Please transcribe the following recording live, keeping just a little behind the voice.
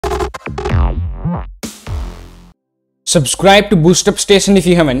Subscribe to BoostUpStation if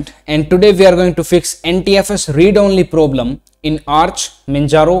you haven't, and today we are going to fix NTFS read-only problem in Arch,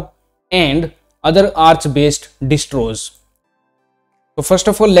 Manjaro and other Arch-based distros. So first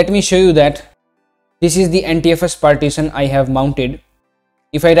of all, let me show you that this is the NTFS partition I have mounted.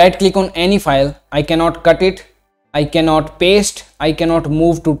 If I right click on any file, I cannot cut it, I cannot paste, I cannot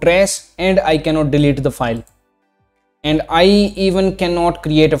move to trace, and I cannot delete the file. And I even cannot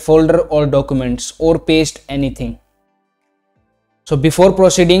create a folder or documents or paste anything. So before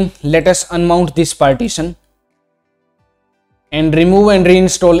proceeding, let us unmount this partition and remove and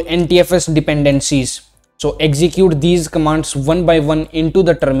reinstall NTFS dependencies. So execute these commands one by one into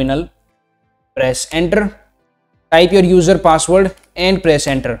the terminal. Press enter, type your user password and press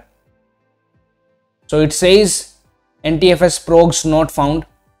enter. So it says ntfsprogs not found.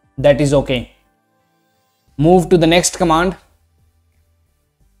 That is okay. Move to the next command.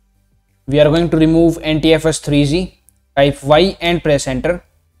 We are going to remove ntfs3g. Type Y and press enter.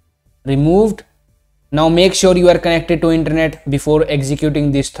 Removed. Now make sure you are connected to internet before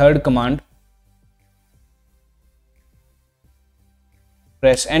executing this third command.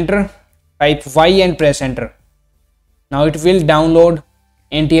 Press enter. Type Y and press enter. Now it will download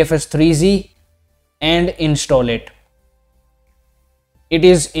ntfs3g and install it. It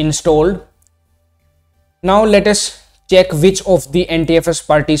is installed. Now let us check which of the NTFS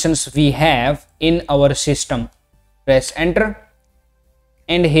partitions we have in our system. Press enter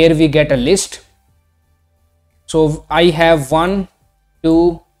and here we get a list. So I have 1,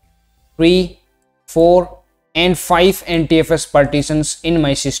 2, 3, 4 and 5 NTFS partitions in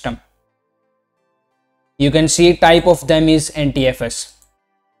my system. You can see type of them is NTFS.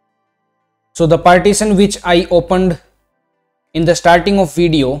 So the partition which I opened in the starting of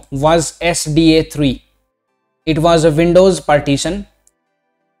video was SDA3. It was a Windows partition.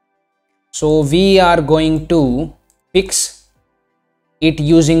 So we are going to fix it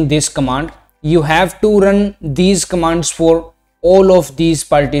using this command. You have to run these commands for all of these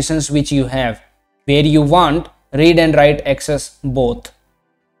partitions which you have, where you want read and write access both.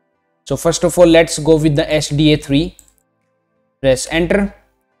 So first of all, let's go with the SDA3. Press enter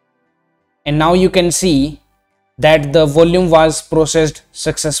and now you can see that the volume was processed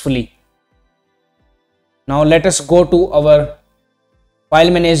successfully. Now let us go to our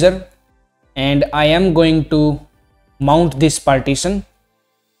file manager and I am going to mount this partition.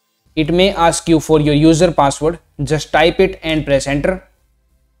 It may ask you for your user password. Just type it and press enter.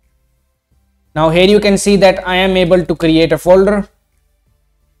 Now here you can see that I am able to create a folder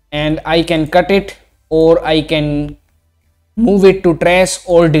and I can cut it or I can move it to trace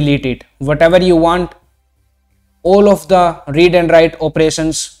or delete it, whatever you want. All of the read and write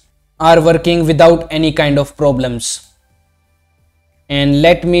operations are working without any kind of problems. And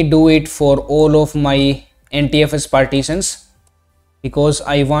let me do it for all of my NTFS partitions because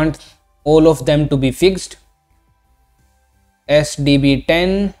I want all of them to be fixed.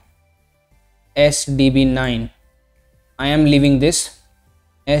 SDB10, SDB9. I am leaving this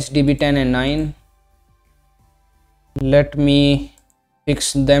SDB10 and 9. Let me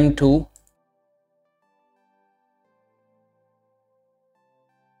fix them too.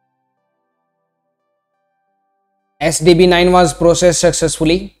 SDB9 was processed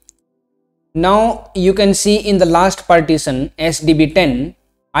successfully. Now you can see in the last partition SDB10,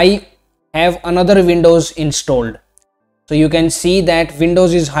 I have another Windows installed. So you can see that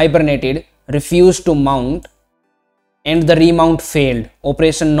Windows is hibernated, refused to mount, and the remount failed,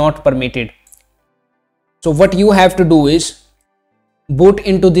 operation not permitted. So what you have to do is boot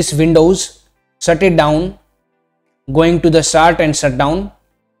into this Windows, shut it down, going to the start and shutdown.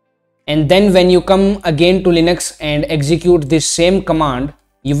 And then when you come again to Linux and execute this same command,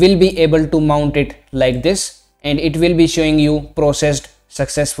 you will be able to mount it like this and it will be showing you processed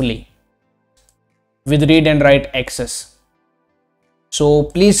successfully with read and write access. So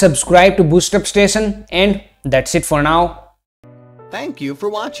please subscribe to BoostUpStation and that's it for now. Thank you for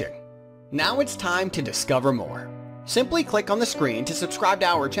watching. Now it's time to discover more. Simply click on the screen to subscribe to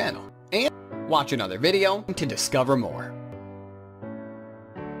our channel and watch another video to discover more.